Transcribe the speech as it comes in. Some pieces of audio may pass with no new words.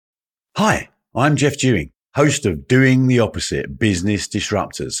Hi, I'm Jeff Dewing, host of Doing the Opposite, Business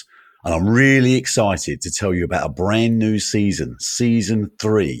Disruptors, and I'm really excited to tell you about a brand new season. Season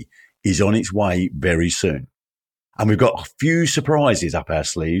 3 is on its way very soon. And we've got a few surprises up our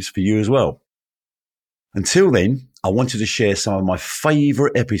sleeves for you as well. Until then, I wanted to share some of my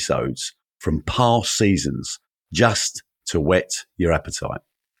favourite episodes from past seasons, just to whet your appetite.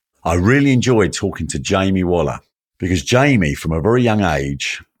 I really enjoyed talking to Jamie Waller, because Jamie, from a very young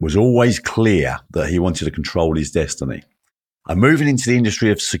age, was always clear that he wanted to control his destiny. And moving into the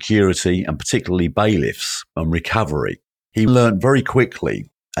industry of security, and particularly bailiffs and recovery, he learned very quickly,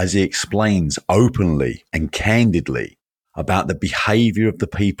 as he explains openly and candidly, about the behaviour of the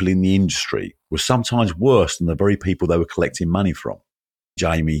people in the industry was sometimes worse than the very people they were collecting money from.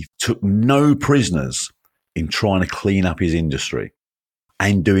 Jamie took no prisoners in trying to clean up his industry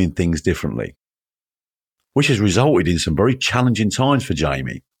and doing things differently, which has resulted in some very challenging times for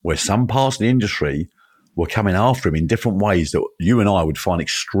Jamie, where some parts of the industry were coming after him in different ways that you and I would find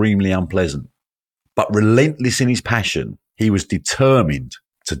extremely unpleasant. But relentless in his passion, he was determined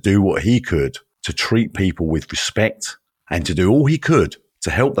to do what he could to treat people with respect and to do all he could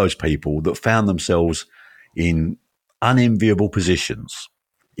to help those people that found themselves in unenviable positions,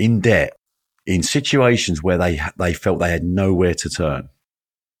 in debt, in situations where they felt they had nowhere to turn.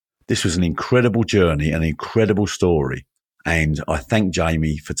 This was an incredible journey, an incredible story, and I thank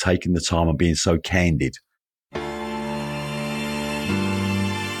Jamie for taking the time and being so candid.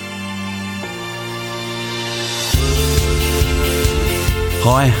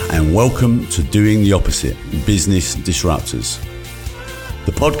 Hi, and welcome to Doing the Opposite, Business Disruptors,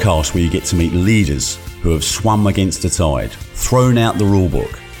 the podcast where you get to meet leaders who have swum against the tide, thrown out the rule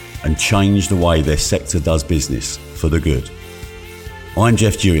book, and changed the way their sector does business for the good. I'm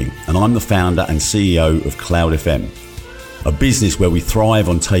Jeff Dewing, and I'm the founder and CEO of Cloud FM, a business where we thrive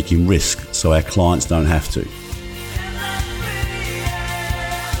on taking risk so our clients don't have to.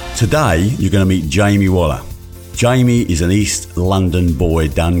 Today, you're going to meet Jamie Waller. Jamie is an East London boy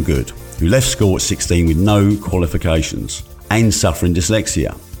done good, who left school at 16 with no qualifications and suffering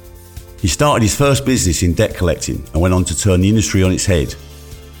dyslexia. He started his first business in debt collecting and went on to turn the industry on its head.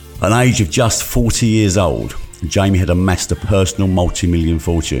 At an age of just 40 years old, Jamie had amassed a personal multi-million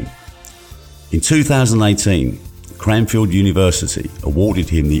fortune. In 2018, Cranfield University awarded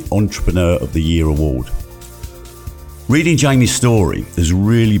him the Entrepreneur of the Year award. Reading Jamie's story has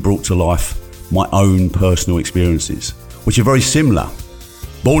really brought to life my own personal experiences, which are very similar.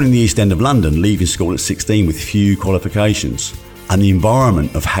 Born in the East End of London, leaving school at 16 with few qualifications, and the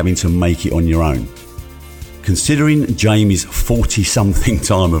environment of having to make it on your own. Considering Jamie's 40-something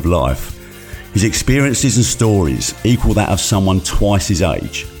time of life, his experiences and stories equal that of someone twice his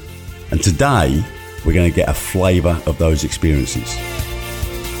age. And today, we're going to get a flavour of those experiences.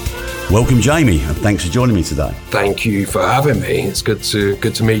 Welcome, Jamie, and thanks for joining me today. Thank you for having me. It's good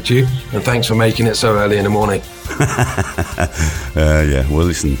to meet you, and thanks for making it so early in the morning. Yeah, well,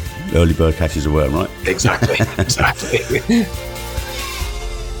 listen, early bird catches a worm, right? Exactly.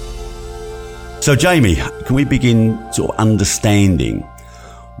 So, Jamie, can we begin sort of understanding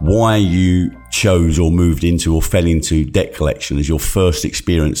why you chose or moved into or fell into debt collection as your first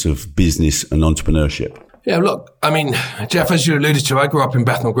experience of business and entrepreneurship? Yeah, look, I mean, Jeff, as you alluded to, I grew up in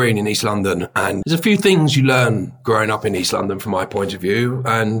Bethnal Green in East London, and there's a few things you learn growing up in East London from my point of view.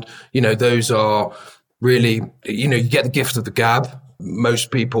 And, those are really, you get the gift of the gab.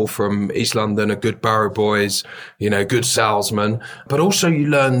 Most people from East London are good borough boys, good salesmen, but also you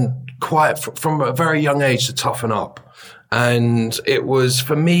learn from a very young age to toughen up. And it was,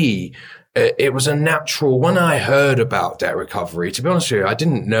 for me, it was a natural, when I heard about debt recovery, to be honest with you, I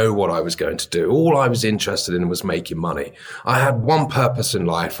didn't know what I was going to do. All I was interested in was making money. I had one purpose in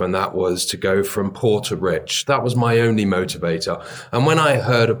life, and that was to go from poor to rich. That was my only motivator. And when I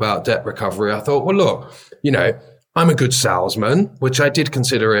heard about debt recovery, I thought, well, look, I'm a good salesman, which I did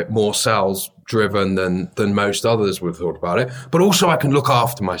consider it more sales driven than most others would have thought about it. But also I can look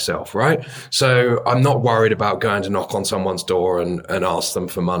after myself, right? So I'm not worried about going to knock on someone's door and ask them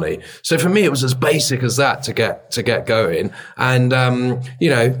for money. So for me, it was as basic as that to get going. And,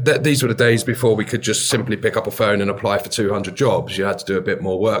 these were the days before we could just simply pick up a phone and apply for 200 jobs. You had to do a bit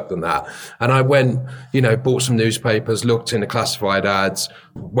more work than that. And I went, bought some newspapers, looked in the classified ads,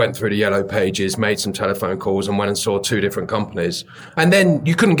 went through the yellow pages, made some telephone calls, and went and saw 2 different companies. And then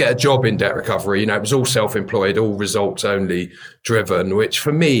you couldn't get a job in debt recovery recovery. It was all self-employed, all results only driven, which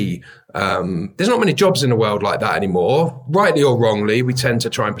for me, there's not many jobs in the world like that anymore. Rightly or wrongly, we tend to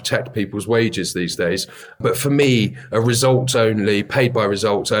try and protect people's wages these days. But for me, a results only, paid by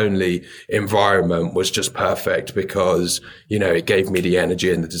results only environment was just perfect because, it gave me the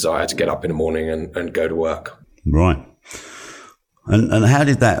energy and the desire to get up in the morning and go to work. Right. And how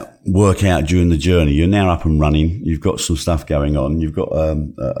did that work out during the journey? You're now up and running. You've got some stuff going on. You've got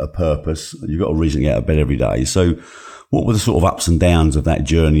a purpose. You've got a reason to get out of bed every day. So what were the sort of ups and downs of that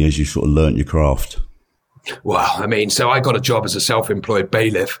journey as you sort of learnt your craft? Well, so I got a job as a self-employed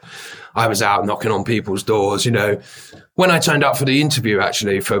bailiff. I was out knocking on people's doors, When I turned up for the interview,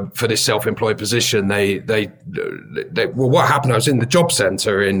 actually, for this self-employed position, what happened, I was in the job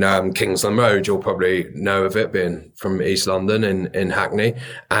centre in Kingsland Road. You'll probably know of it, being from East London in Hackney.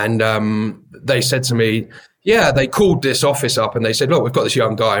 And they said to me, they called this office up and they said, look, we've got this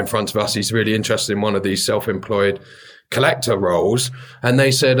young guy in front of us. He's really interested in one of these self-employed collector roles. And they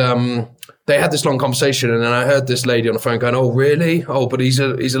said, they had this long conversation, and then I heard this lady on the phone going, "Oh, really? Oh, but he's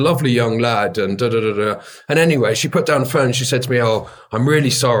a lovely young lad." And da da da da. And anyway, she put down the phone and she said to me, "Oh, I'm really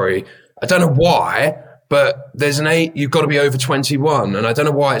sorry. I don't know why, but there's you've got to be over 21, and I don't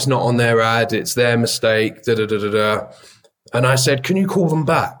know why it's not on their ad. It's their mistake." Da da da da da. And I said, "Can you call them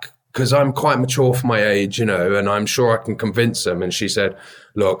back? Because I'm quite mature for my age, and I'm sure I can convince them." And she said,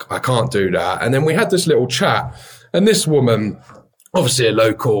 "Look, I can't do that." And then we had this little chat, and this woman, obviously a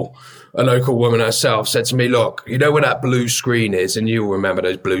local woman herself, said to me, "Look, you know where that blue screen is?" And you'll remember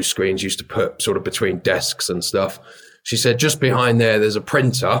those blue screens used to put sort of between desks and stuff. She said, "Just behind there's a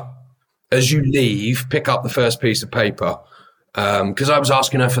printer. As you leave, pick up the first piece of paper." Because I was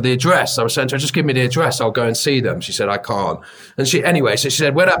asking her for the address. I was saying to her, "Just give me the address. I'll go and see them." She said, "I can't." And she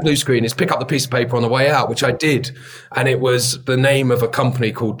said, "Where that blue screen is, pick up the piece of paper on the way out," which I did. And it was the name of a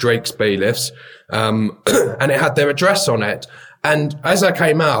company called Drake's Bailiffs. And it had their address on it. And as I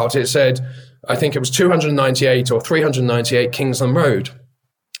came out, it said, I think it was 298 or 398 Kingsland Road.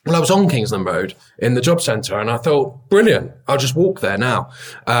 Well, I was on Kingsland Road in the job centre, and I thought, brilliant, I'll just walk there now.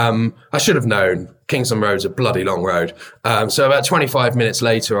 I should have known Kingsland Road's a bloody long road. So about 25 minutes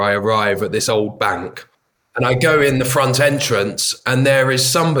later, I arrive at this old bank, and I go in the front entrance, and there is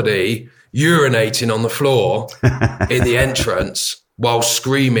somebody urinating on the floor in the entrance while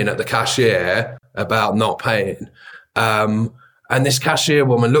screaming at the cashier about not paying. And this cashier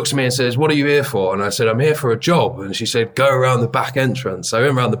woman looks at me and says, "What are you here for?" And I said, "I'm here for a job." And she said, "Go around the back entrance." So I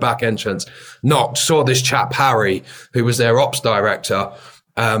went around the back entrance, knocked, saw this chap, Harry, who was their ops director,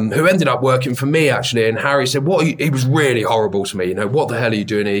 who ended up working for me, actually. And Harry said, he was really horrible to me. "What the hell are you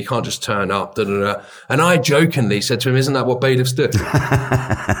doing here? You can't just turn up." Da, da, da. And I jokingly said to him, "Isn't that what bailiffs do?"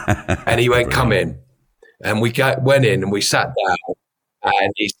 And he went, "Come in." And we went in and we sat down.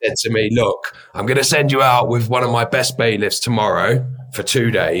 And he said to me, "Look, I'm going to send you out with one of my best bailiffs tomorrow for 2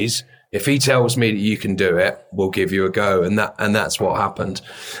 days. If he tells me that you can do it, we'll give you a go." And that's what happened.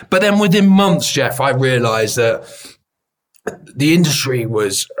 But then within months, Jeff, I realized that the industry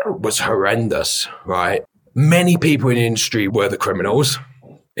was horrendous, right? Many people in the industry were the criminals.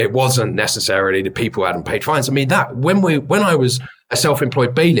 It wasn't necessarily the people who hadn't paid fines. When I was a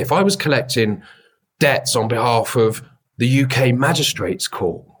self-employed bailiff, I was collecting debts on behalf of the UK Magistrates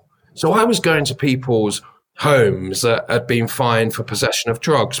Court. So I was going to people's homes that had been fined for possession of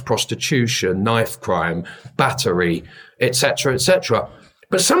drugs, prostitution, knife crime, battery, etc., etc.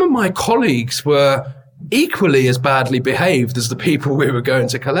 But some of my colleagues were equally as badly behaved as the people we were going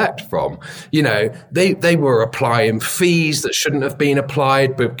to collect from. They were applying fees that shouldn't have been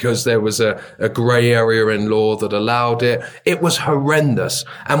applied because there was a grey area in law that allowed it. It was horrendous.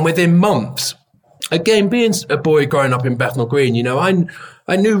 And within months, again, being a boy growing up in Bethnal Green,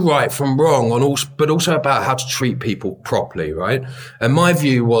 I knew right from wrong but also about how to treat people properly, right? And my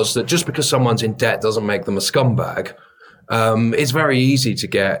view was that just because someone's in debt doesn't make them a scumbag. It's very easy to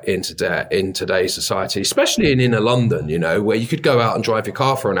get into debt in today's society, especially in inner London, where you could go out and drive your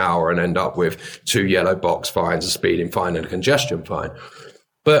car for an hour and end up with 2 yellow box fines, a speeding fine and a congestion fine.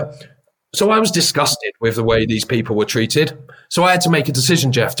 So I was disgusted with the way these people were treated. So I had to make a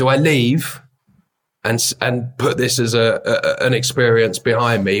decision, Jeff. Do I leave and put this as an experience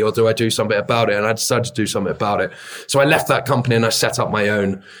behind me, or do I do something about it? And I decided to do something about it. So I left that company and I set up my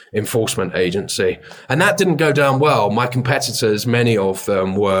own enforcement agency. And that didn't go down well. My competitors, many of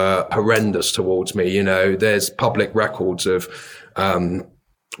them were horrendous towards me. There's public records of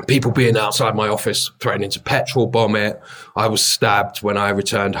people being outside my office threatening to petrol bomb it. I was stabbed when I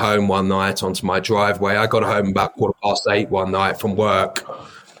returned home one night onto my driveway. I got home about 8:15 one night from work.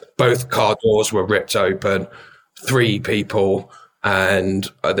 Both car doors were ripped open. 3 people and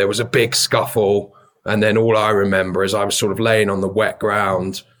there was a big scuffle. And then all I remember is I was sort of laying on the wet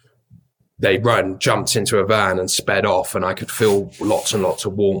ground. They jumped into a van and sped off, and I could feel lots and lots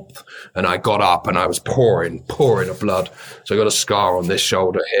of warmth. And I got up and I was pouring of blood. So I got a scar on this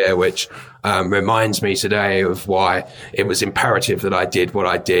shoulder here, which reminds me today of why it was imperative that I did what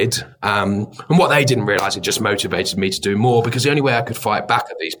I did. And what they didn't realize, it just motivated me to do more, because the only way I could fight back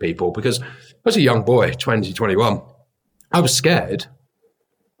at these people, because I was a young boy, 20, 21, I was scared.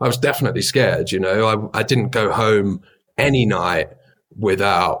 I was definitely scared, you know. I didn't go home any night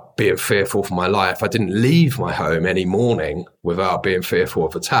without being fearful for my life. I didn't leave my home any morning without being fearful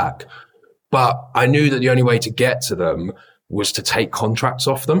of attack. But I knew that the only way to get to them was to take contracts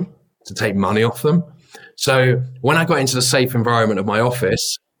off them, to take money off them. So when I got into the safe environment of my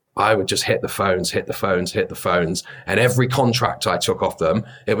office, I would just hit the phones. And every contract I took off them,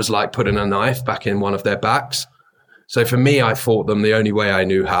 it was like putting a knife back in one of their backs. So for me, I fought them the only way I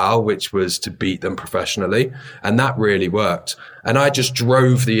knew how, which was to beat them professionally. And that really worked. And I just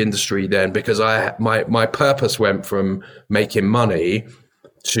drove the industry then, because my purpose went from making money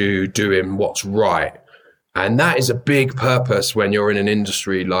to doing what's right. And that is a big purpose when you're in an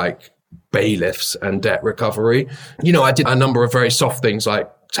industry like bailiffs and debt recovery. You know, I did a number of very soft things, like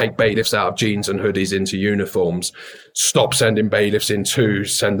take bailiffs out of jeans and hoodies into uniforms, stop sending bailiffs in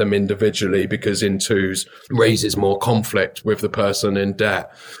twos, send them individually, because in twos raises more conflict with the person in debt.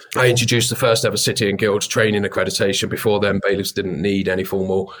 I introduced the first ever City and Guilds training accreditation. Before then, bailiffs didn't need any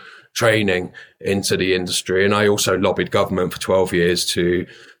formal training into the industry. And I also lobbied government for 12 years to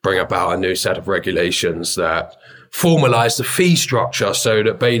bring about a new set of regulations that formalized the fee structure so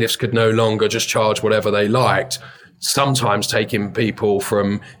that bailiffs could no longer just charge whatever they liked, sometimes taking people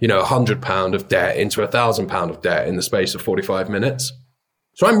from, you know, £100 of debt into £1,000 of debt in the space of 45 minutes.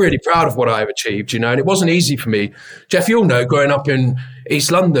 So I'm really proud of what I've achieved, you know, and it wasn't easy for me. Jeff, you'll know, growing up in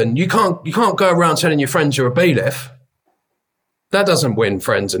East London, you can't go around telling your friends you're a bailiff. That doesn't win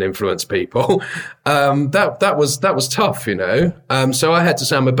friends and influence people. That was tough, you know. So I had to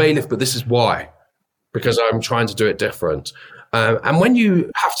say I'm a bailiff, but this is why, because I'm trying to do it different. And when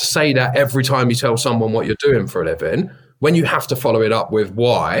you have to say that every time you tell someone what you're doing for a living, when you have to follow it up with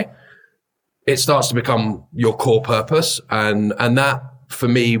why, it starts to become your core purpose. And that for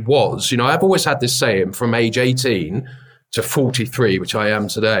me was, you know, I've always had this saying from age 18 to 43, which I am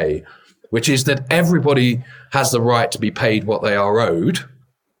today, which is that everybody has the right to be paid what they are owed,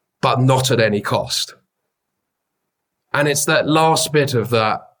 but not at any cost. And it's that last bit of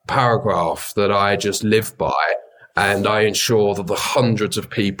that paragraph that I just live by. And I ensure that the hundreds of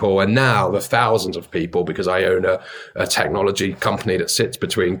people, and now the thousands of people, because I own a technology company that sits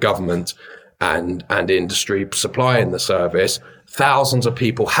between government and industry supplying the service, thousands of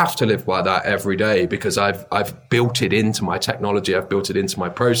people have to live by that every day, because I've built it into my technology, I've built it into my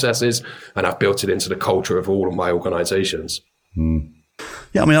processes, and I've built it into the culture of all of my organizations.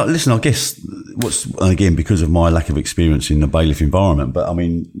 Yeah, I mean, listen, I guess again, because of my lack of experience in the bailiff environment, but I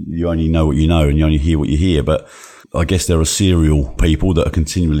mean, you only know what you know and you only hear what you hear, but I guess there are serial people that are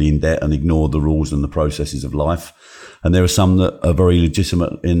continually in debt and ignore the rules and the processes of life. And there are some that are very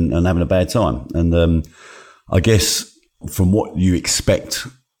legitimate and having a bad time. And I guess from what you expect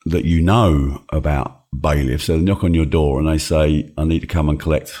that you know about bailiffs, so they knock on your door and they say, I need to come and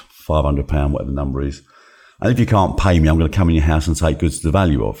collect £500, whatever the number is. And if you can't pay me, I'm going to come in your house and take goods to the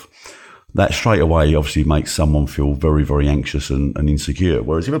value of. That straight away obviously makes someone feel very, very anxious and insecure.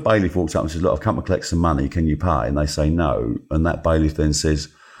 Whereas if a bailiff walks up and says, look, I've come to collect some money, can you pay? And they say no. And that bailiff then says,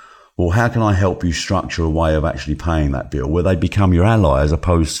 well, how can I help you structure a way of actually paying that bill where they become your ally as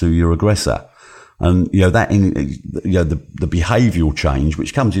opposed to your aggressor? And, you know, the behavioural change,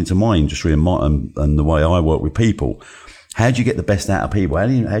 which comes into my industry and the way I work with people. How do you get the best out of people? How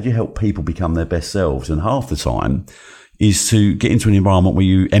do you help people become their best selves? And half the time is to get into an environment where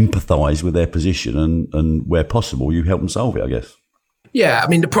you empathise with their position and where possible, you help them solve it, I guess. Yeah, I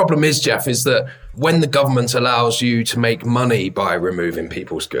mean, the problem is, Jeff, is that when the government allows you to make money by removing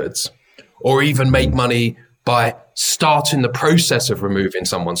people's goods, or even make money by starting the process of removing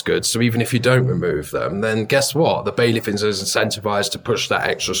someone's goods, so even if you don't remove them, then guess what? The bailiff is incentivized to push that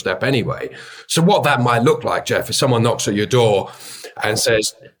extra step anyway. So what that might look like, Jeff, is someone knocks at your door and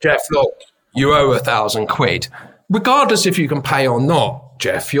says, Jeff, look, you owe £1,000. Regardless if you can pay or not,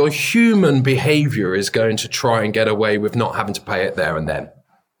 Jeff, your human behavior is going to try and get away with not having to pay it there and then.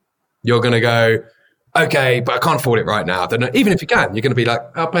 You're going to go, okay, but I can't afford it right now. Then even if you can, you're going to be like,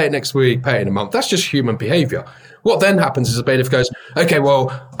 I'll pay it next week, pay it in a month. That's just human behavior. What then happens is the bailiff goes, okay,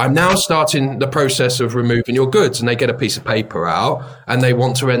 well, I'm now starting the process of removing your goods, and they get a piece of paper out and they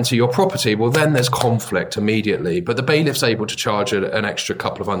want to enter your property. Well, then there's conflict immediately, but the bailiff's able to charge an extra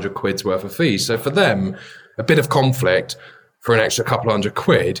couple of £100 worth of fees. So for them, a bit of conflict for an extra couple of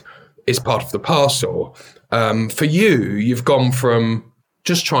 £100 is part of the parcel. For you, you've gone from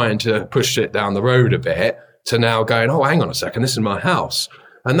just trying to push it down the road a bit to now going, oh, hang on a second, this is my house.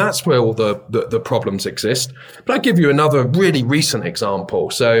 And that's where all the problems exist. But I'll give you another really recent example.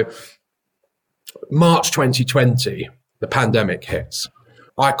 So March 2020, the pandemic hits.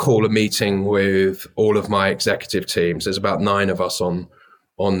 I call a meeting with all of my executive teams. There's about 9 of us on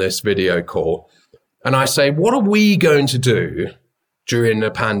this video call. And I say, what are we going to do during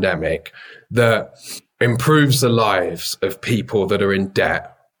the pandemic that improves the lives of people that are in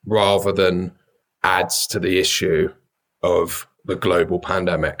debt rather than adds to the issue of the global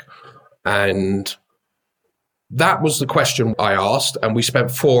pandemic? And that was the question I asked, and we spent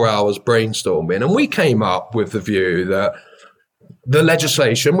 4 hours brainstorming, and we came up with the view that the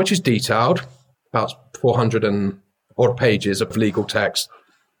legislation, which is detailed, about 400 and odd pages of legal text,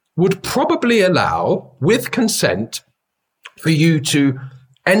 would probably allow, with consent, for you to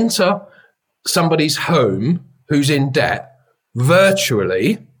enter somebody's home who's in debt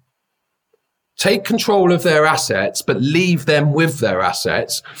virtually, take control of their assets, but leave them with their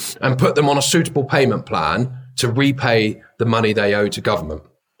assets and put them on a suitable payment plan to repay the money they owe to government.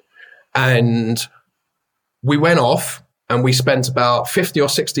 And we went off and we spent about £50,000 or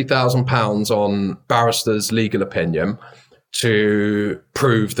 £60,000 on barristers' legal opinion to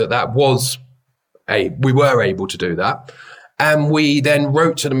prove that we were able to do that. And we then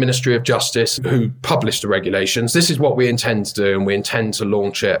wrote to the Ministry of Justice, who published the regulations. This is what we intend to do, and we intend to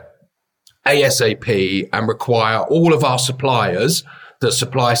launch it ASAP and require all of our suppliers that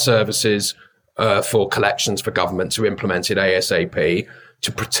supply services for collections for government to implement it ASAP,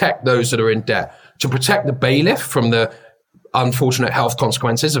 to protect those that are in debt, to protect the bailiff from the unfortunate health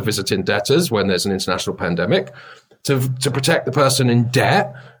consequences of visiting debtors when there's an international pandemic, to protect the person in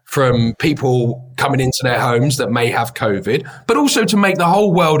debt from people coming into their homes that may have COVID, but also to make the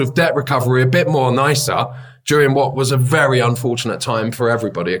whole world of debt recovery a bit more nicer during what was a very unfortunate time for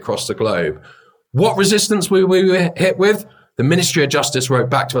everybody across the globe. What resistance were we hit with? The Ministry of Justice wrote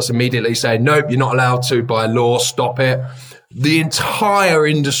back to us immediately saying, nope, you're not allowed to by law, stop it. The entire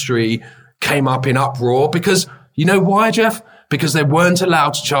industry came up in uproar because, you know why, Jeff? Because they weren't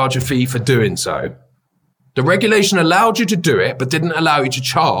allowed to charge a fee for doing so. The regulation allowed you to do it, but didn't allow you to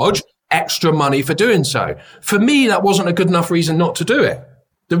charge extra money for doing so. For me, that wasn't a good enough reason not to do it.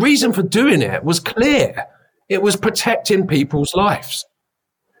 The reason for doing it was clear. It was protecting people's lives.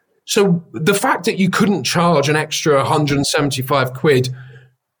 So the fact that you couldn't charge an extra £175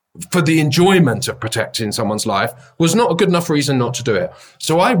 for the enjoyment of protecting someone's life was not a good enough reason not to do it.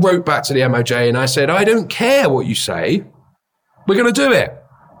 So I wrote back to the MOJ and I said, I don't care what you say. We're going to do it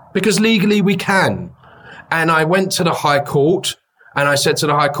because legally we can. And I went to the High Court and I said to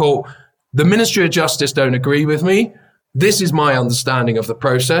the High Court, the Ministry of Justice don't agree with me. This is my understanding of the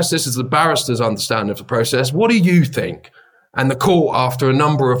process. This is the barrister's understanding of the process. What do you think? And the court, after a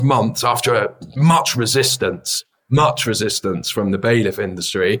number of months, after much resistance from the bailiff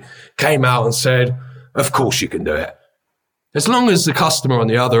industry, came out and said, of course you can do it. As long as the customer on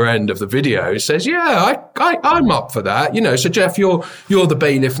the other end of the video says, yeah, I'm up for that. You know, so Jeff, you're the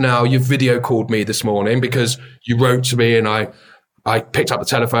bailiff now. You've video called me this morning because you wrote to me and I picked up the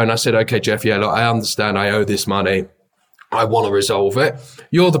telephone. I said, okay, Jeff, yeah, look, I understand I owe this money. I want to resolve it.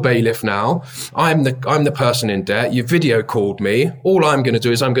 You're the bailiff now. I'm the person in debt. You video called me. All I'm going to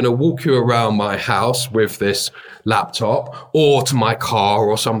do is I'm going to walk you around my house with this laptop or to my car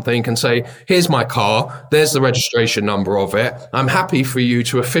or something and say, here's my car. There's the registration number of it. I'm happy for you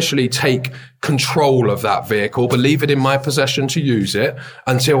to officially take control of that vehicle, but leave it in my possession to use it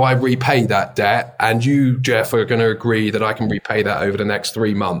until I repay that debt. And you, Jeff, are going to agree that I can repay that over the next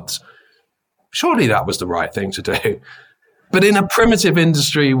 3 months. Surely that was the right thing to do. But in a primitive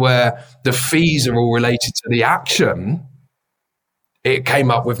industry where the fees are all related to the action, it came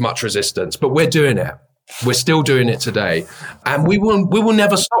up with much resistance. But we're doing it. We're still doing it today. And we will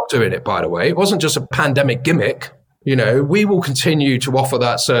never stop doing it, by the way. It wasn't just a pandemic gimmick. You know, we will continue to offer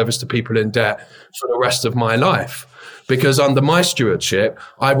that service to people in debt for the rest of my life. Because under my stewardship,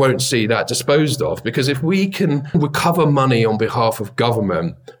 I won't see that disposed of. Because if we can recover money on behalf of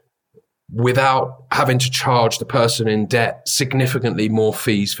government without having to charge the person in debt significantly more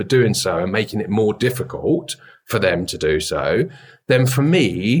fees for doing so and making it more difficult for them to do so, then for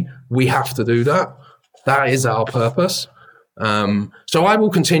me, we have to do that. That is our purpose. So I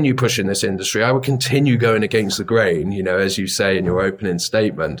will continue pushing this industry. I will continue going against the grain, as you say in your opening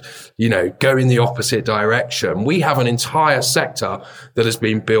statement, go in the opposite direction. We have an entire sector that has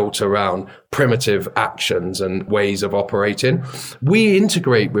been built around primitive actions and ways of operating. We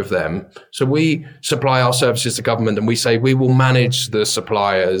integrate with them. So we supply our services to government and we say we will manage the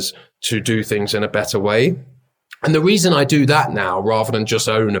suppliers to do things in a better way. And the reason I do that now, rather than just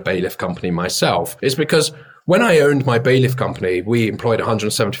own a bailiff company myself, is because when I owned my bailiff company, we employed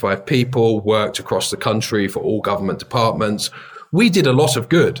 175 people, worked across the country for all government departments. We did a lot of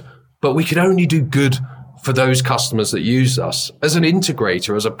good, but we could only do good for those customers that use us. As an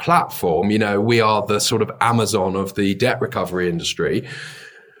integrator, as a platform, we are the sort of Amazon of the debt recovery industry.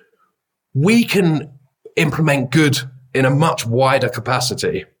 We can implement good in a much wider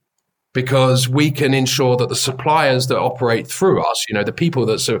capacity because we can ensure that the suppliers that operate through us, the people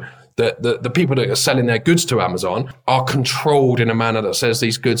that the people that are selling their goods to Amazon are controlled in a manner that says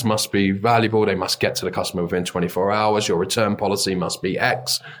these goods must be valuable. They must get to the customer within 24 hours. Your return policy must be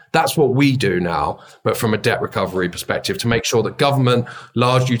X. That's what we do now, but from a debt recovery perspective, to make sure that government,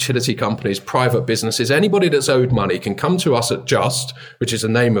 large utility companies, private businesses, anybody that's owed money can come to us at Just, which is the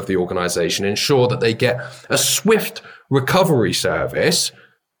name of the organization, ensure that they get a swift recovery service,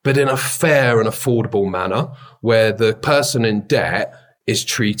 but in a fair and affordable manner where the person in debt is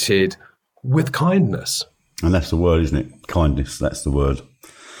treated with kindness. And that's the word, isn't it? Kindness, that's the word.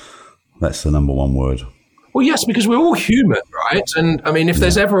 That's the number one word. Well, yes, because we're all human, right? And I mean, if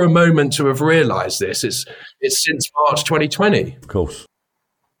there's ever a moment to have realised this, it's since March 2020. Of course.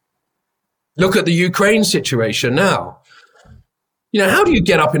 Look at the Ukraine situation now. How do you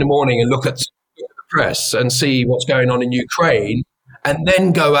get up in the morning and look at the press and see what's going on in Ukraine and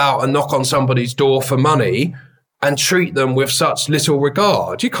then go out and knock on somebody's door for money and treat them with such little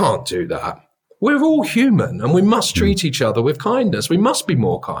regard? You can't do that. We're all human and we must treat each other with kindness. We must be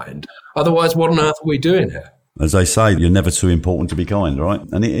more kind. Otherwise, what on earth are we doing here? As they say, you're never too important to be kind, right?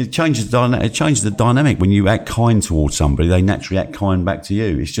 And it changes the dynamic. When you act kind towards somebody, they naturally act kind back to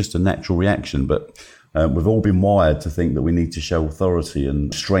you. It's just a natural reaction. But we've all been wired to think that we need to show authority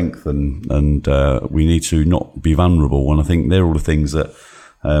and strength and we need to not be vulnerable. And I think they're all the things that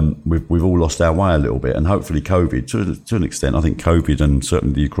we've all lost our way a little bit, and hopefully COVID, to an extent, I think COVID and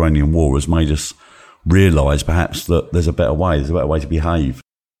certainly the Ukrainian war has made us realise perhaps that there's a better way to behave.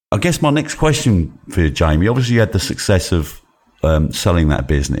 I guess my next question for you, Jamie, obviously you had the success of selling that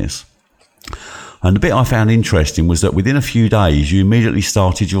business, and the bit I found interesting was that within a few days you immediately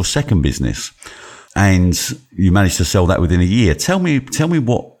started your second business, and you managed to sell that within a year. Tell me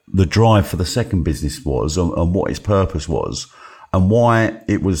what the drive for the second business was and what its purpose was, and why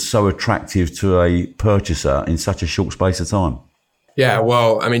it was so attractive to a purchaser in such a short space of time. Yeah,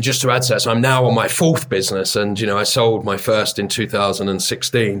 well, I mean, just to add to that, so I'm now on my fourth business and, I sold my first in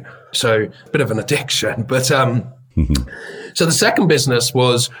 2016. So a bit of an addiction. But so the second business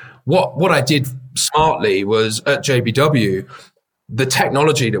was what I did smartly was at JBW, the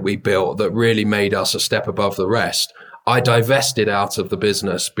technology that we built that really made us a step above the rest, I divested out of the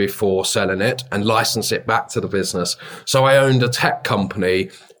business before selling it and licensed it back to the business. So I owned a tech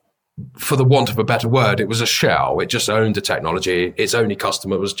company. For the want of a better word, it was a shell. It just owned the technology. Its only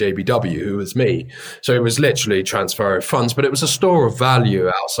customer was JBW, who was me. So it was literally transfer of funds, but it was a store of value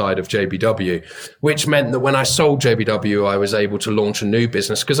outside of JBW, which meant that when I sold JBW, I was able to launch a new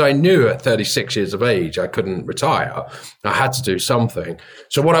business because I knew at 36 years of age, I couldn't retire. I had to do something.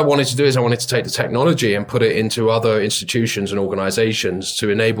 So what I wanted to do is I wanted to take the technology and put it into other institutions and organizations to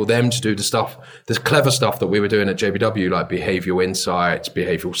enable them to do the clever stuff that we were doing at JBW, like behavioral insights,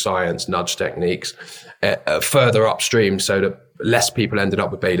 behavioral science, nudge techniques, further upstream so that less people ended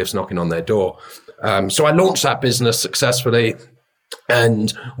up with bailiffs knocking on their door. So I launched that business successfully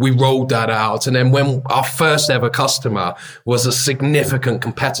and we rolled that out. And then when our first ever customer was a significant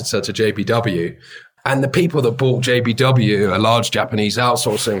competitor to JBW, and the people that bought JBW, a large Japanese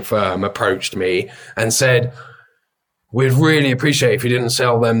outsourcing firm, approached me and said, we'd really appreciate if you didn't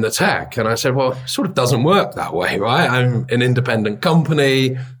sell them the tech. And I said, well, it sort of doesn't work that way, right? I'm an independent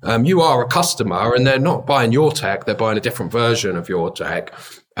company. You are a customer and they're not buying your tech. They're buying a different version of your tech.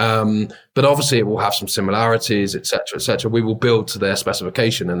 But obviously it will have some similarities, et cetera, et cetera. We will build to their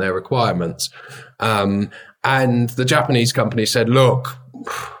specification and their requirements. And the Japanese company said, look,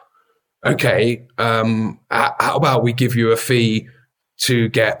 okay, how about we give you a fee to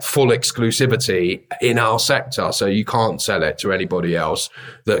get full exclusivity in our sector, so you can't sell it to anybody else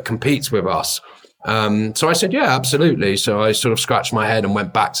that competes with us. So I said, yeah, absolutely. So I sort of scratched my head and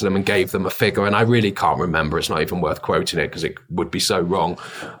went back to them and gave them a figure, and I really can't remember. It's not even worth quoting it because it would be so wrong.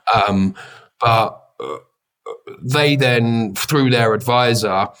 But they then, through their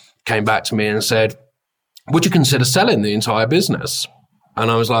advisor, came back to me and said, would you consider selling the entire business? And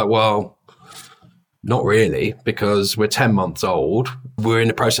I was like, well, not really, because we're 10 months old. We're in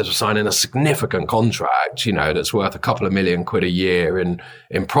the process of signing a significant contract, that's worth a couple of million quid a year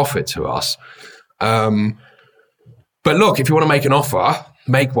in profit to us. But look, if you want to make an offer,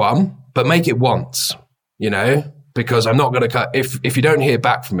 make one, but make it once, because I'm not going to cut. If you don't hear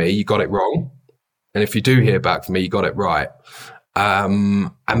back from me, you got it wrong. And if you do hear back from me, you got it right.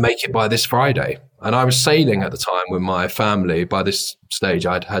 And make it by this Friday. And I was sailing at the time with my family. By this stage,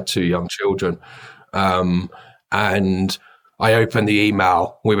 I'd had 2 young children. And I opened the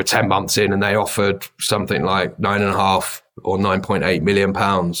email. We were 10 months in and they offered something like 9.5 or 9.8 million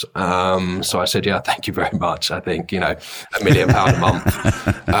pounds. So I said, yeah, thank you very much. I think, £1 million a month,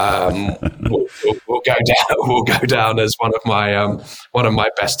 we'll go down as one of my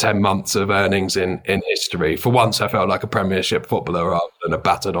best 10 months of earnings in history. For once, I felt like a Premiership footballer rather than a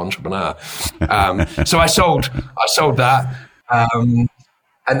battered entrepreneur. So I sold that.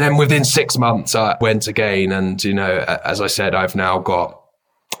 And then within 6 months, I went again. And, as I said, I've now got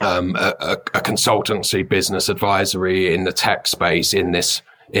a consultancy business advisory in the tech space in this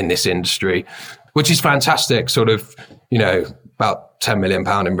industry, which is fantastic. Sort of, about £10 million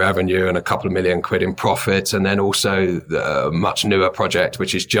in revenue and a couple of million quid in profit. And then also the much newer project,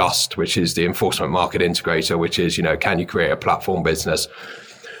 which is the enforcement market integrator, which is, can you create a platform business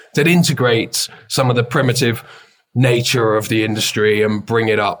that integrates some of the primitive nature of the industry and bring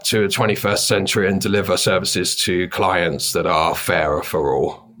it up to the 21st century and deliver services to clients that are fairer for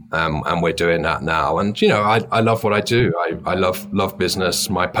all. And we're doing that now. And, I love what I do. I love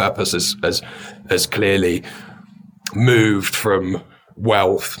business. My purpose has clearly moved from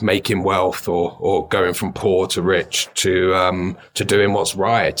making wealth or going from poor to rich to doing what's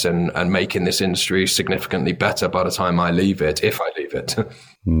right and making this industry significantly better by the time I leave it, if I leave it.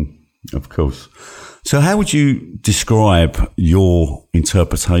 Of course. So how would you describe your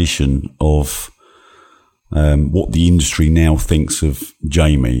interpretation of what the industry now thinks of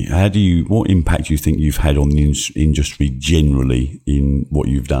Jamie? What impact do you think you've had on the industry generally in what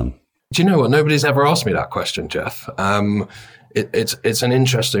you've done? Do you know what? Nobody's ever asked me that question, Jeff. It's an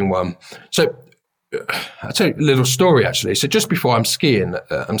interesting one. So I'll tell you a little story, actually. So just before I'm skiing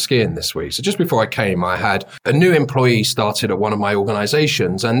this week. So just before I came, I had a new employee started at one of my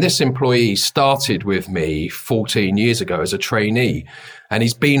organizations. And this employee started with me 14 years ago as a trainee. And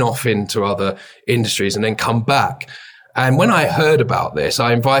he's been off into other industries and then come back. And when I heard about this,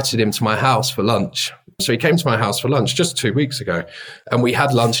 I invited him to my house for lunch. So he came to my house for lunch just 2 weeks ago and we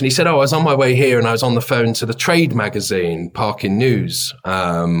had lunch and he said, I was on my way here and I was on the phone to the trade magazine, Parking News.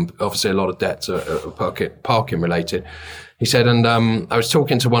 Obviously a lot of debts are parking related. He said, and I was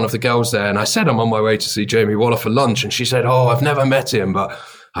talking to one of the girls there and I said, I'm on my way to see Jamie Waller for lunch. And she said, oh, I've never met him, but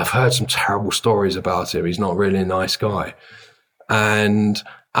I've heard some terrible stories about him. He's not really a nice guy. And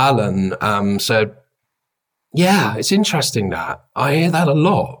Alan said, yeah, it's interesting that. I hear that a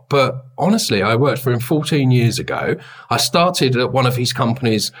lot. But honestly, I worked for him 14 years ago. I started at one of his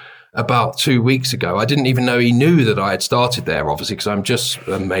companies about 2 weeks ago. I didn't even know he knew that I had started there, obviously, because I'm just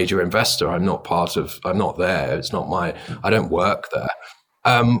a major investor. I'm not there. I don't work there.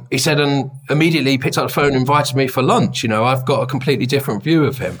 He said, and immediately picked up the phone and invited me for lunch. I've got a completely different view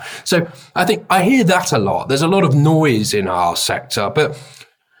of him. So I think I hear that a lot. There's a lot of noise in our sector, but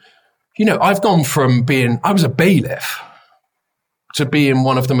I've gone from I was a bailiff to being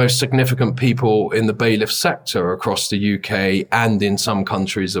one of the most significant people in the bailiff sector across the UK and in some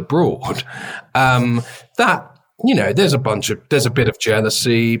countries abroad. There's a bit of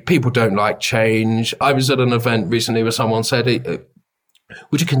jealousy. People don't like change. I was at an event recently where someone said,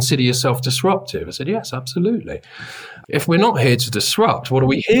 would you consider yourself disruptive? I said, yes, absolutely. If we're not here to disrupt, what are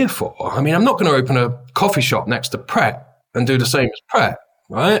we here for? I mean, I'm not going to open a coffee shop next to Pret and do the same as Pret.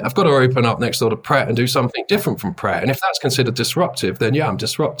 Right? I've got to open up next door to Pret and do something different from Pret. And if that's considered disruptive, then yeah, I'm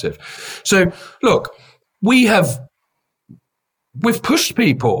disruptive. So look, we've pushed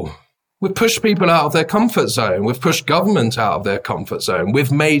people. We've pushed people out of their comfort zone. We've pushed government out of their comfort zone.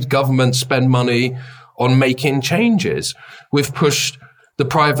 We've made government spend money on making changes. We've pushed the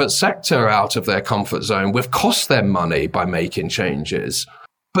private sector out of their comfort zone. We've cost them money by making changes.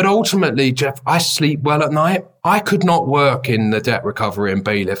 But ultimately, Jeff, I sleep well at night. I could not work in the debt recovery and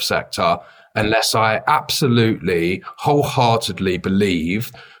bailiff sector unless I absolutely, wholeheartedly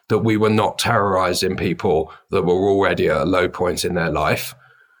believe that we were not terrorizing people that were already at a low point in their life.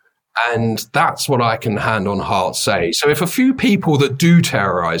 And that's what I can hand on heart say. So if a few people that do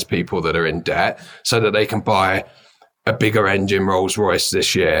terrorize people that are in debt so that they can buy a bigger engine Rolls Royce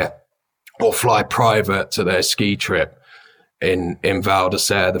this year, or fly private to their ski trip in Val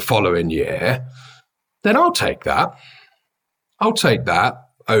d'Isere the following year, then I'll take that. I'll take that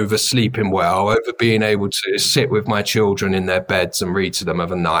over sleeping well, over being able to sit with my children in their beds and read to them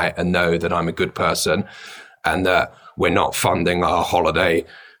of a night and know that I'm a good person and that we're not funding our holiday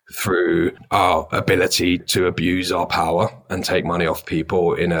through our ability to abuse our power and take money off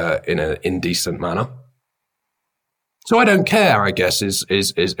people in an indecent manner. So I don't care, I guess, is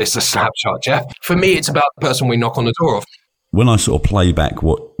a snapshot, Jeff. For me, it's about the person we knock on the door of. When I sort of play back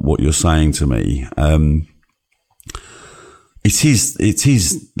what you're saying to me, it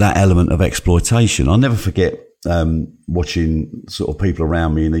is that element of exploitation. I'll never forget watching sort of people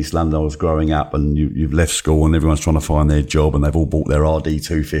around me in East London. I was growing up, and you've left school and everyone's trying to find their job, and they've all bought their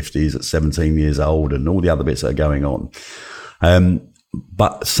RD250s at 17 years old and all the other bits that are going on.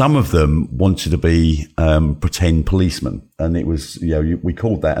 But some of them wanted to be pretend policemen, and it was, we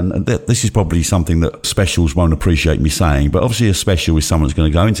called that, and this is probably something that specials won't appreciate me saying, but obviously a special is someone that's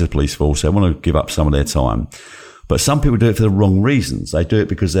going to go into the police force. They want to give up some of their time. But some people do it for the wrong reasons. They do it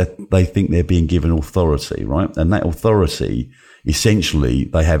because they think they're being given authority, right? And that authority, essentially,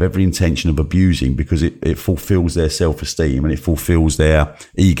 they have every intention of abusing because it fulfills their self-esteem and it fulfills their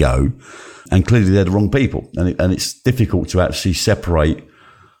ego. And clearly they're the wrong people. And it's difficult to actually separate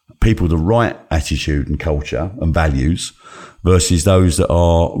people with the right attitude and culture and values versus those that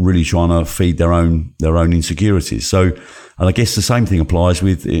are really trying to feed their own insecurities. So, and I guess the same thing applies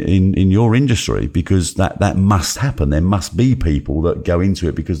in your industry, because that must happen. There must be people that go into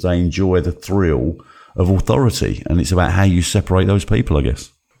it because they enjoy the thrill of authority. And it's about how you separate those people, I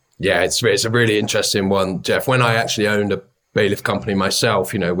guess. Yeah, it's a really interesting one, Jeff. When I actually owned a bailiff company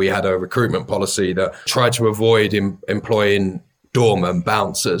myself, we had a recruitment policy that tried to avoid employing doorman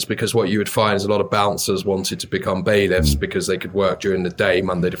bouncers, because what you would find is a lot of bouncers wanted to become bailiffs because they could work during the day,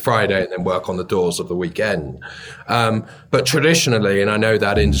 Monday to Friday, and then work on the doors of the weekend. But traditionally, and I know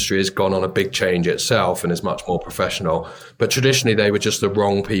that industry has gone on a big change itself and is much more professional, but traditionally they were just the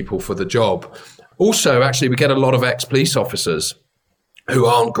wrong people for the job. Also, actually, we get a lot of ex-police officers who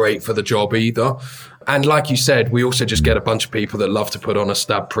aren't great for the job either. And like you said, we also just get a bunch of people that love to put on a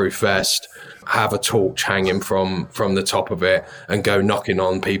stab-proof vest, have a torch hanging from the top of it, and go knocking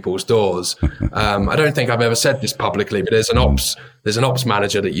on people's doors. I don't think I've ever said this publicly, but there's an ops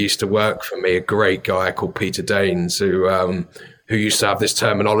manager that used to work for me, a great guy called Peter Danes, who used to have this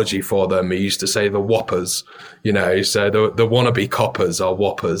terminology for them. He used to say the whoppers, so the wannabe coppers are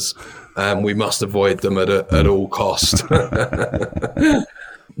whoppers. We must avoid them at all cost.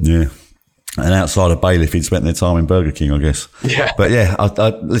 Yeah. And outside of bailiff, he'd spent their time in Burger King, I guess. Yeah. But yeah,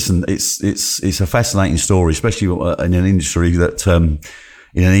 I listen, it's a fascinating story, especially in an industry that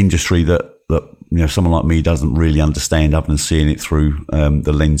someone like me doesn't really understand, other than seeing it through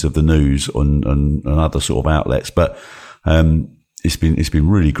the lens of the news and other sort of outlets. But it's been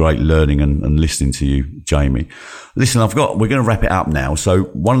really great learning and listening to you, Jamie. Listen, we're going to wrap it up now. So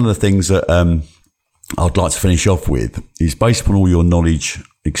one of the things that I'd like to finish off with is, based upon all your knowledge,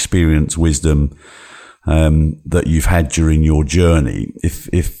 experience, wisdom that you've had during your journey,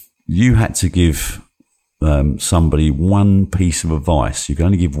 if you had to give somebody one piece of advice, you can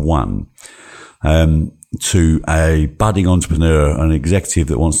only give one, to a budding entrepreneur, an executive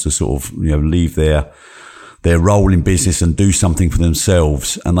that wants to sort of leave their role in business and do something for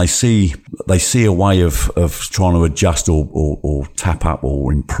themselves, and they see a way of trying to adjust or tap up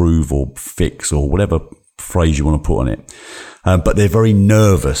or improve or fix or whatever phrase you want to put on it, but they're very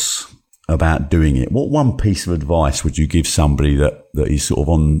nervous about doing it. What one piece of advice would you give somebody that is sort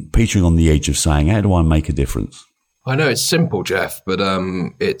of teetering on the edge of saying, how do I make a difference? I know it's simple, Jeff, but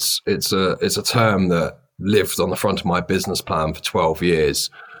it's a term that lived on the front of my business plan for 12 years.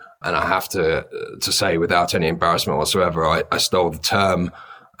 And I have to say, without any embarrassment whatsoever, I stole the term,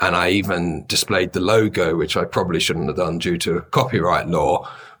 and I even displayed the logo, which I probably shouldn't have done due to copyright law.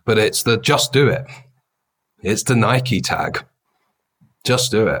 But it's the just do it. It's the Nike tag. Just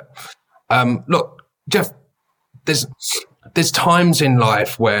do it. Look, Jeff, there's times in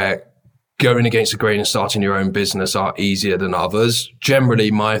life where going against the grain and starting your own business are easier than others. Generally,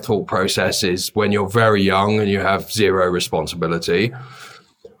 my thought process is when you're very young and you have zero responsibility,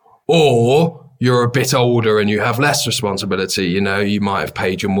 or you're a bit older and you have less responsibility. You might have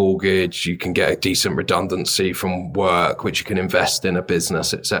paid your mortgage, you can get a decent redundancy from work, which you can invest in a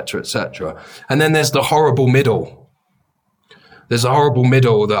business, et cetera, et cetera. And then there's the horrible middle. There's a horrible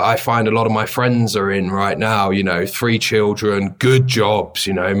middle that I find a lot of my friends are in right now, 3 children, good jobs,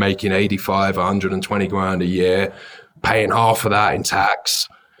 making 85, 120 grand a year, paying half of that in tax,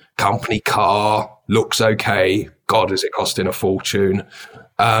 company car, looks okay. God, is it costing a fortune?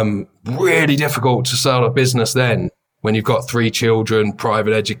 Really difficult to start a business then when you've got 3 children,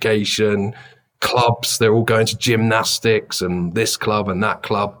 private education, clubs, they're all going to gymnastics and this club and that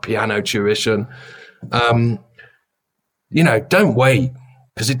club, piano tuition. Don't wait,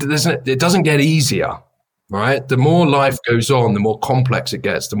 because it doesn't get easier, right? The more life goes on, the more complex it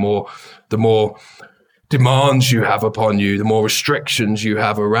gets, the more demands you have upon you, the more restrictions you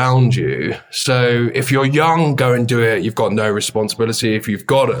have around you. So if you're young, go and do it. You've got no responsibility. If you've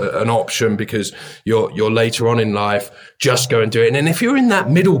got an option because you're later on in life, just go and do it. And if you're in that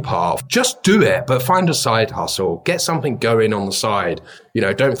middle path, just do it, but find a side hustle, get something going on the side.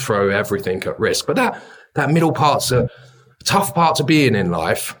 Don't throw everything at risk. But that middle part's a tough part to be in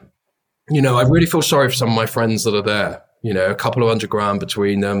life. I really feel sorry for some of my friends that are there. A couple of $100,000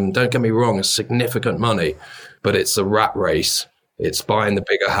 between them. Don't get me wrong, it's significant money, but it's a rat race. It's buying the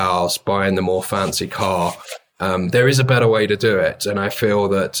bigger house, buying the more fancy car. There is a better way to do it. And I feel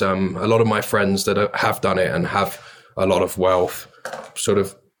that a lot of my friends that have done it and have a lot of wealth sort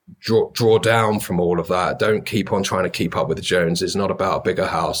of draw down from all of that. Don't keep on trying to keep up with the Joneses. It's not about a bigger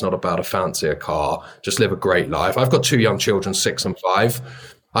house, not about a fancier car. Just live a great life. I've got 2 young children, 6 and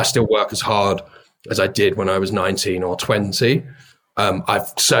 5. I still work as hard as I did when I was 19 or 20.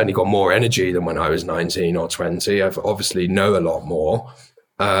 I've certainly got more energy than when I was 19 or 20. I've obviously know a lot more.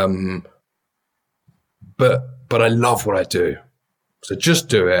 But I love what I do. So just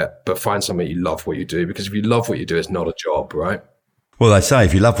do it, but find something you love what you do, because if you love what you do, it's not a job, right? Well, they say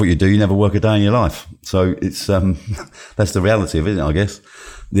if you love what you do, you never work a day in your life. So it's that's the reality of it, I guess.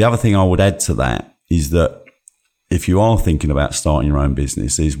 The other thing I would add to that is that if you are thinking about starting your own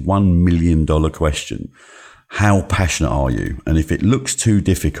business, there's $1 million question. How passionate are you? And if it looks too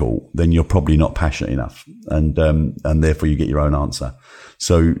difficult, then you're probably not passionate enough. And therefore you get your own answer.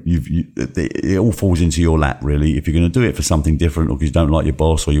 So it all falls into your lap, really. If you're going to do it for something different, or because you don't like your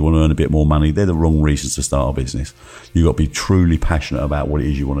boss, or you want to earn a bit more money, they're the wrong reasons to start a business. You've got to be truly passionate about what it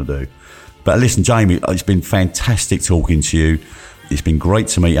is you want to do. But listen, Jamie, it's been fantastic talking to you. It's been great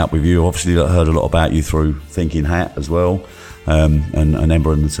to meet up with you. Obviously, I heard a lot about you through Thinking Hat as well, and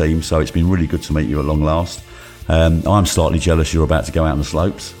Ember and the team. So it's been really good to meet you at long last. I'm slightly jealous you're about to go out on the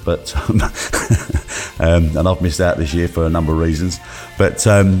slopes, but and I've missed out this year for a number of reasons. But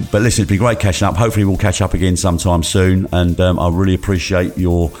listen, it's been great catching up. Hopefully, we'll catch up again sometime soon. And I really appreciate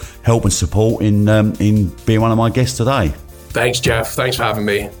your help and support in being one of my guests today. Thanks, Jeff. Thanks for having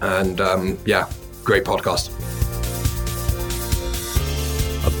me. And great podcast.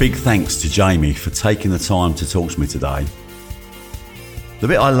 A big thanks to Jamie for taking the time to talk to me today. The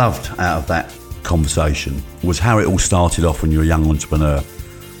bit I loved out of that conversation was how it all started off when you were a young entrepreneur.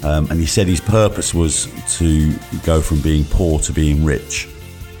 And he said his purpose was to go from being poor to being rich.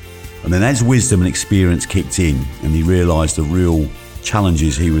 And then as wisdom and experience kicked in and he realised the real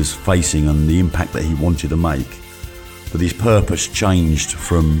challenges he was facing and the impact that he wanted to make, that his purpose changed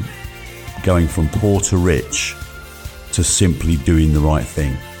from going from poor to rich to simply doing the right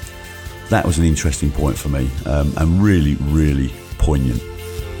thing. That was an interesting point for me, and really, really poignant.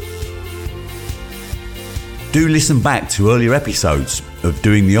 Do listen back to earlier episodes of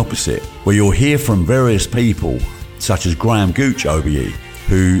Doing the Opposite, where you'll hear from various people, such as Graham Gooch OBE,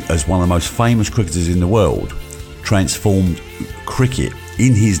 who, as one of the most famous cricketers in the world, transformed cricket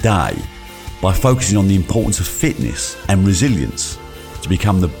in his day by focusing on the importance of fitness and resilience to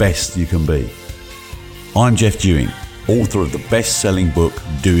become the best you can be. I'm Jeff Dewing, author of the best-selling book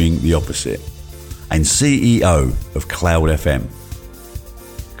Doing the Opposite and CEO of Cloud FM.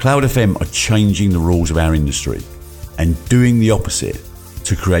 Cloud FM are changing the rules of our industry and doing the opposite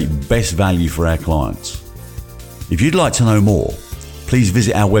to create best value for our clients. If you'd like to know more, please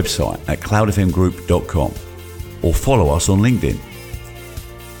visit our website at cloudfmgroup.com or follow us on LinkedIn.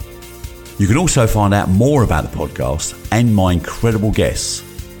 You can also find out more about the podcast and my incredible guests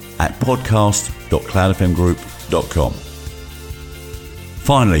at podcast.cloudfmgroup.com.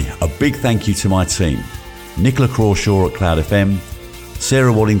 Finally, a big thank you to my team, Nicola Crawshaw at Cloud FM,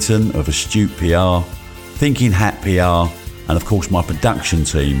 Sarah Waddington of Astute PR, Thinking Hat PR, and of course my production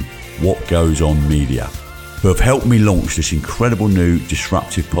team, What Goes On Media, who have helped me launch this incredible new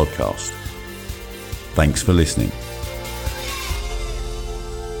disruptive podcast. Thanks for listening.